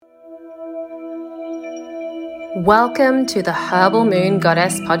Welcome to the Herbal Moon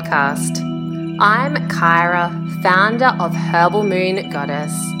Goddess podcast. I'm Kyra, founder of Herbal Moon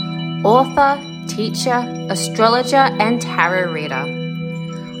Goddess, author, teacher, astrologer, and tarot reader.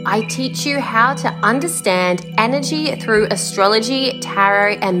 I teach you how to understand energy through astrology,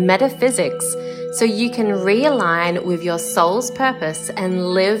 tarot, and metaphysics so you can realign with your soul's purpose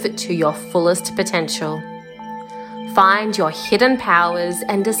and live to your fullest potential. Find your hidden powers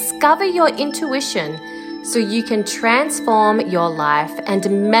and discover your intuition so you can transform your life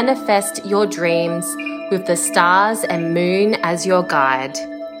and manifest your dreams with the stars and moon as your guide.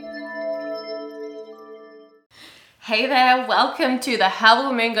 Hey there, welcome to the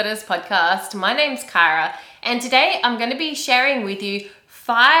Herbal Moon Goddess podcast. My name's Kyra, and today I'm going to be sharing with you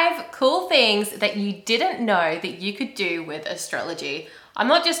 5 cool things that you didn't know that you could do with astrology. I'm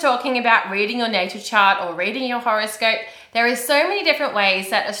not just talking about reading your natal chart or reading your horoscope. There is so many different ways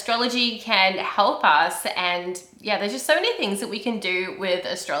that astrology can help us, and there's just so many things that we can do with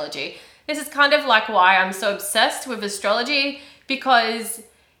astrology. This is kind of like why I'm so obsessed with astrology, because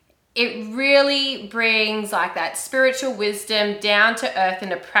it really brings like that spiritual wisdom down to earth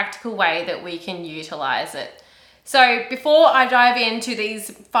in a practical way that we can utilize it. So before I dive into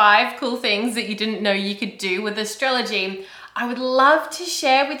these 5 cool things that you didn't know you could do with astrology, I would love to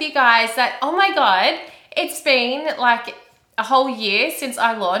share with you guys that, oh my God, it's been like a whole year since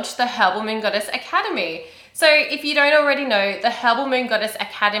I launched the Herbal Moon Goddess Academy. So if you don't already know, the Herbal Moon Goddess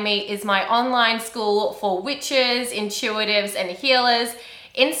Academy is my online school for witches, intuitives, and healers.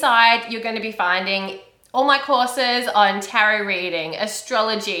 Inside, you're going to be finding all my courses on tarot reading,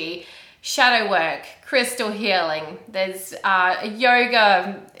 astrology, shadow work, crystal healing. There's a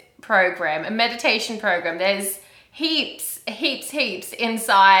yoga program, a meditation program. There's heaps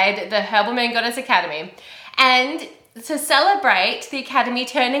inside the Herbal Moon Goddess Academy. And to celebrate the Academy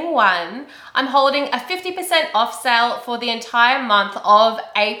turning 1, I'm holding a 50% off sale for the entire month of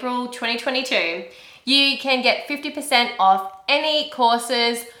April 2022. You can get 50% off any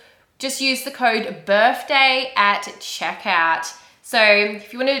courses. Just use the code BIRTHDAY at checkout. So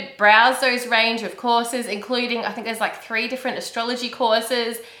if you want to browse those range of courses, including, I think there's like 3 different astrology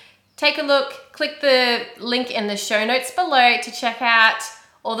courses, take a look, click the link in the show notes below to check out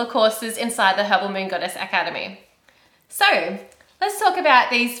all the courses inside the Herbal Moon Goddess Academy. So let's talk about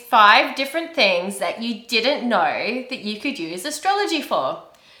these 5 different things that you didn't know that you could use astrology for.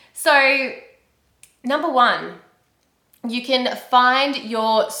 So number 1, you can find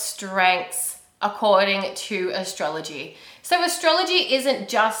your strengths according to astrology. So astrology isn't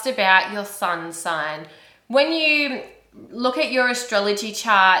just about your sun sign. When you look at your astrology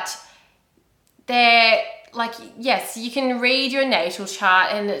chart, yes, you can read your natal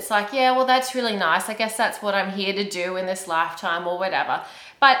chart and it's like, yeah, well, that's really nice. I guess that's what I'm here to do in this lifetime or whatever.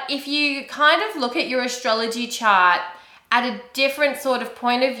 But if you kind of look at your astrology chart at a different sort of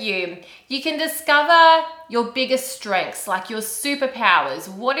point of view, you can discover your biggest strengths, like your superpowers,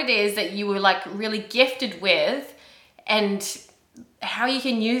 what it is that you were like really gifted with, and how you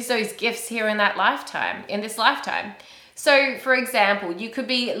can use those gifts here in this lifetime. So for example, you could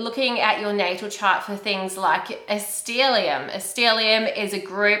be looking at your natal chart for things like a stellium. A stellium is a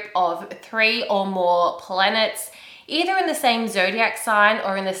group of 3 or more planets, either in the same zodiac sign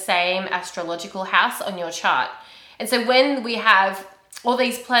or in the same astrological house on your chart. And so when we have all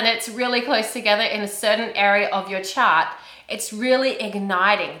these planets really close together in a certain area of your chart, it's really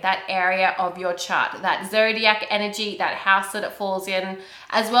igniting that area of your chart, that zodiac energy, that house that it falls in,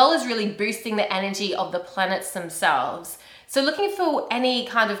 as well as really boosting the energy of the planets themselves. So looking for any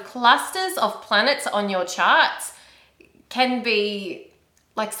kind of clusters of planets on your charts can be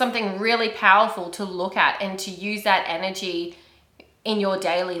like something really powerful to look at and to use that energy in your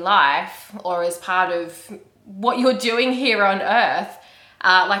daily life or as part of what you're doing here on earth.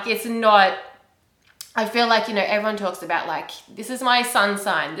 It's not, I feel like, everyone talks about like, this is my sun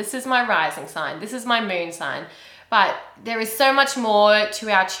sign, this is my rising sign, this is my moon sign. But there is so much more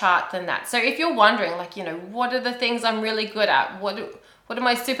to our chart than that. So if you're wondering, what are the things I'm really good at? What are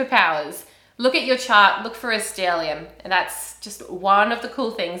my superpowers? Look at your chart, look for a stellium. And that's just one of the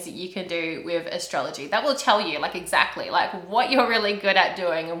cool things that you can do with astrology. That will tell you exactly what you're really good at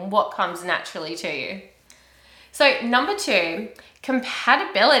doing and what comes naturally to you. So number 2,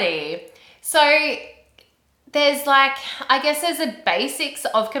 compatibility. So there's there's the basics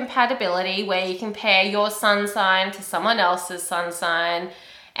of compatibility where you can pair your sun sign to someone else's sun sign.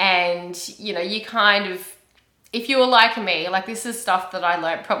 And, you kind of, if you were like me, this is stuff that I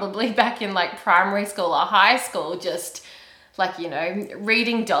learned probably back in primary school or high school, just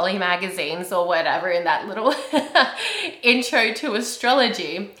reading Dolly magazines or whatever in that little intro to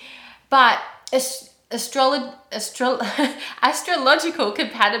astrology. But astrological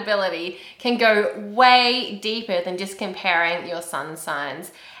compatibility can go way deeper than just comparing your sun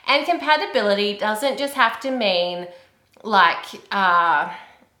signs. And compatibility doesn't just have to mean like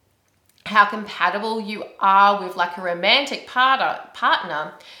how compatible you are with like a romantic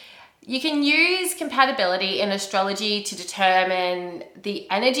partner. You can use compatibility in astrology to determine the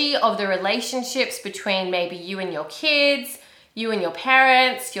energy of the relationships between maybe you and your kids, you and your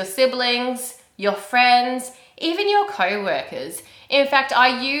parents, your siblings, your friends, even your co-workers. In fact,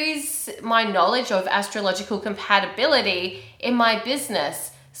 I use my knowledge of astrological compatibility in my business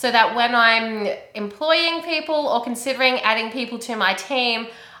so that when I'm employing people or considering adding people to my team,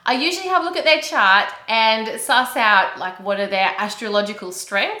 I usually have a look at their chart and suss out like what are their astrological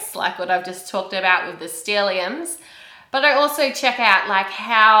strengths, like what I've just talked about with the stelliums. But I also check out like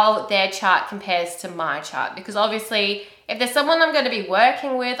how their chart compares to my chart, because obviously if there's someone I'm going to be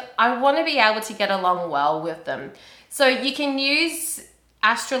working with, I want to be able to get along well with them. So you can use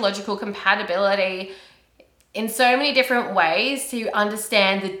astrological compatibility in so many different ways to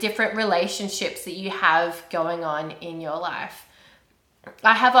understand the different relationships that you have going on in your life.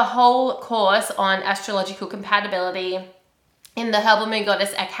 I have a whole course on astrological compatibility in the Herbal Moon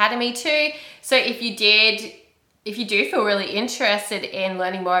Goddess Academy too. So if you do feel really interested in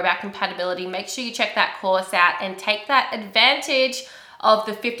learning more about compatibility, make sure you check that course out and take that advantage of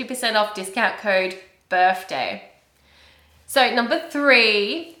the 50% off discount code BIRTHDAY. So number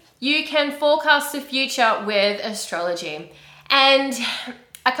 3, you can forecast the future with astrology. And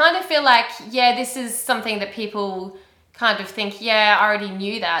I kind of feel like, yeah, this is something that people kind of think, yeah, I already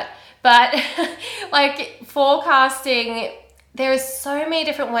knew that. But like forecasting, there are so many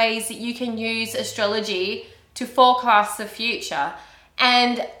different ways that you can use astrology to forecast the future.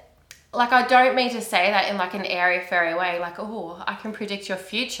 And like, I don't mean to say that in like an airy fairy way, like, oh, I can predict your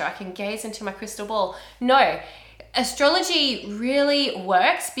future, I can gaze into my crystal ball. No, astrology really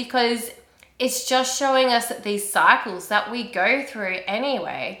works because it's just showing us these cycles that we go through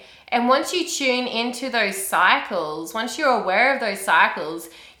anyway. And once you tune into those cycles, once you're aware of those cycles,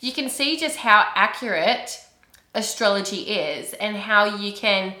 you can see just how accurate astrology is and how you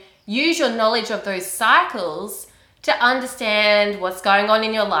can use your knowledge of those cycles to understand what's going on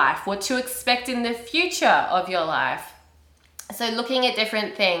in your life, what to expect in the future of your life. So looking at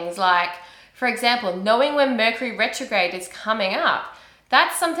different things like, for example, knowing when Mercury retrograde is coming up,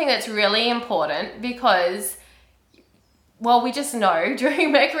 that's something that's really important because, well, we just know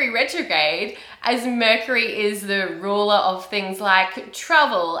during Mercury retrograde, as Mercury is the ruler of things like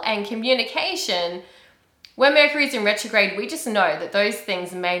travel and communication, when Mercury is in retrograde, we just know that those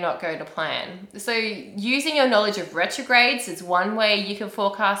things may not go to plan. So using your knowledge of retrogrades is one way you can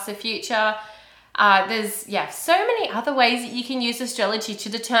forecast the future. There's so many other ways that you can use astrology to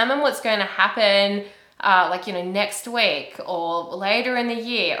determine what's going to happen next week or later in the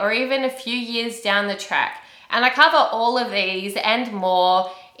year or even a few years down the track. And I cover all of these and more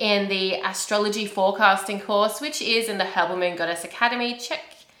in the astrology forecasting course, which is in the Herbal Moon Goddess Academy.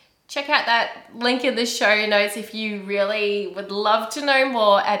 Check out that link in the show notes if you really would love to know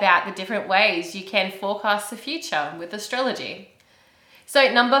more about the different ways you can forecast the future with astrology. So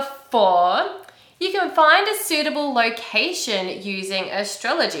number 4, you can find a suitable location using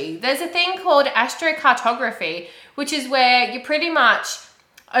astrology. There's a thing called astrocartography, which is where you're pretty much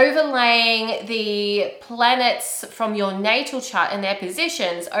overlaying the planets from your natal chart and their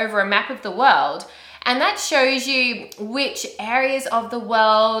positions over a map of the world. And that shows you which areas of the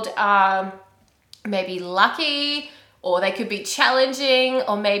world are maybe lucky, or they could be challenging,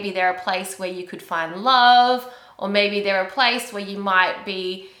 or maybe they're a place where you could find love, or maybe they're a place where you might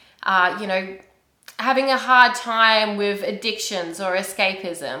be, having a hard time with addictions or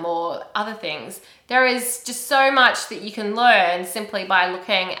escapism or other things. There is just so much that you can learn simply by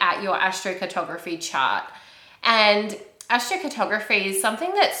looking at your astrocartography chart. And astrocartography is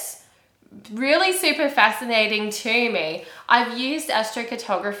something that's really super fascinating to me. I've used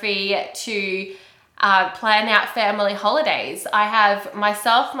astrocartography to plan out family holidays. I have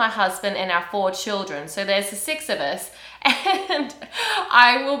myself, my husband, and our 4 children. So there's the 6 of us. And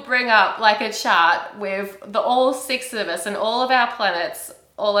I will bring up like a chart with all 6 of us and all of our planets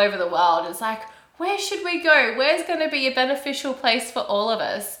all over the world. It's like, where should we go? Where's going to be a beneficial place for all of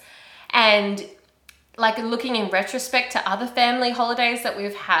us? And like looking in retrospect to other family holidays that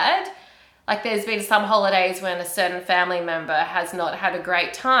we've had, like there's been some holidays when a certain family member has not had a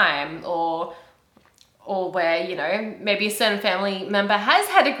great time, or where, maybe a certain family member has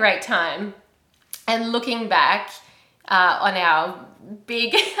had a great time. And looking back on our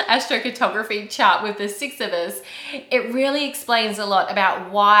big astrocartography chart with the 6 of us, it really explains a lot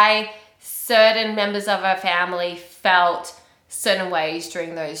about why certain members of our family felt certain ways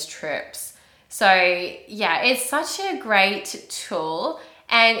during those trips. So yeah, it's such a great tool.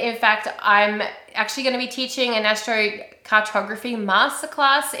 And in fact, I'm actually going to be teaching an astrocartography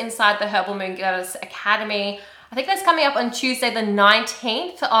masterclass inside the Herbal Moon Goddess Academy. I think that's coming up on Tuesday, the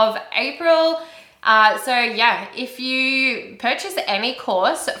 19th of April. So yeah, if you purchase any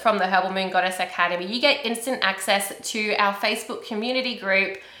course from the Herbal Moon Goddess Academy, you get instant access to our Facebook community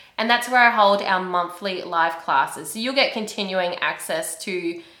group, and that's where I hold our monthly live classes. So you'll get continuing access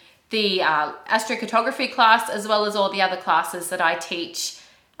to the astrocartography class, as well as all the other classes that I teach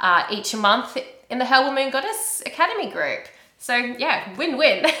each month in the Herbal Moon Goddess Academy group. So yeah,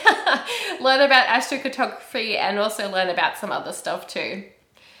 win-win. Learn about astrocartography and also learn about some other stuff too.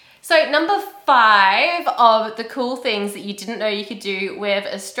 So number 5 of the cool things that you didn't know you could do with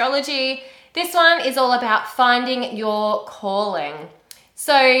astrology. This one is all about finding your calling.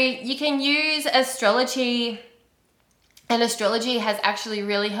 So you can use astrology, and astrology has actually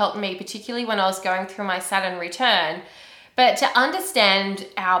really helped me, particularly when I was going through my Saturn return. But to understand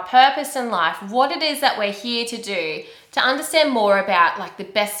our purpose in life, what it is that we're here to do, to understand more about like the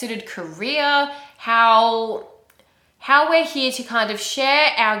best suited career, how we're here to kind of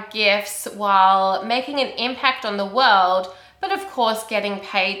share our gifts while making an impact on the world, but of course getting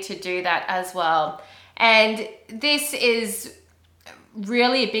paid to do that as well. And this is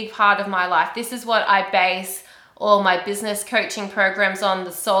really a big part of my life. This is what I base all my business coaching programs on,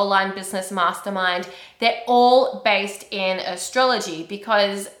 the Soul Line Business Mastermind. They're all based in astrology,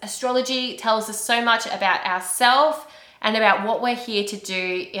 because astrology tells us so much about ourselves and about what we're here to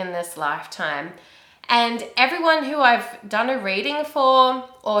do in this lifetime. And everyone who I've done a reading for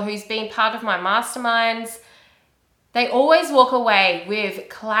or who's been part of my masterminds, they always walk away with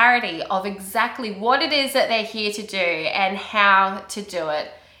clarity of exactly what it is that they're here to do and how to do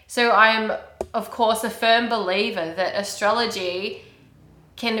it. So I'm, of course, a firm believer that astrology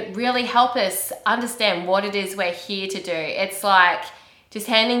can really help us understand what it is we're here to do. It's like just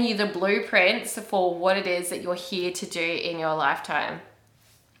handing you the blueprints for what it is that you're here to do in your lifetime.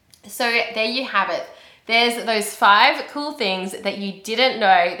 So there you have it. There's those 5 cool things that you didn't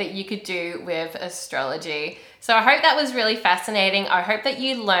know that you could do with astrology. So I hope that was really fascinating. I hope that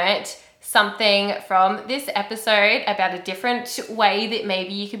you learnt something from this episode about a different way that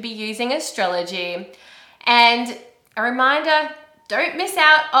maybe you could be using astrology. And a reminder, don't miss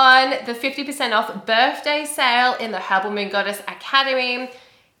out on the 50% off birthday sale in the Herbal Moon Goddess Academy.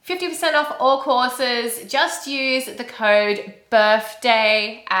 50% off all courses. Just use the code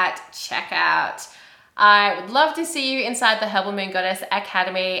BIRTHDAY at checkout. I would love to see you inside the Herbal Moon Goddess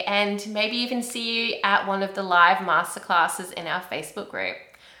Academy, and maybe even see you at one of the live masterclasses in our Facebook group.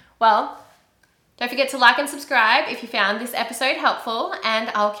 Well, don't forget to like and subscribe if you found this episode helpful, and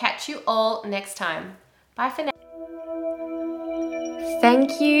I'll catch you all next time. Bye for now.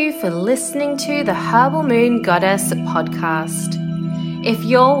 Thank you for listening to the Herbal Moon Goddess podcast. If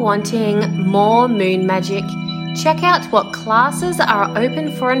you're wanting more moon magic, check out what classes are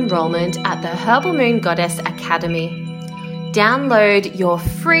open for enrollment at the Herbal Moon Goddess Academy. Download your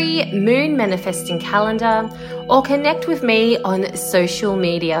free moon manifesting calendar or connect with me on social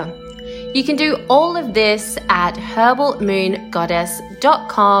media. You can do all of this at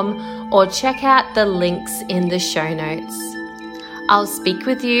herbalmoongoddess.com or check out the links in the show notes. I'll speak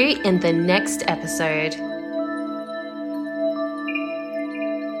with you in the next episode.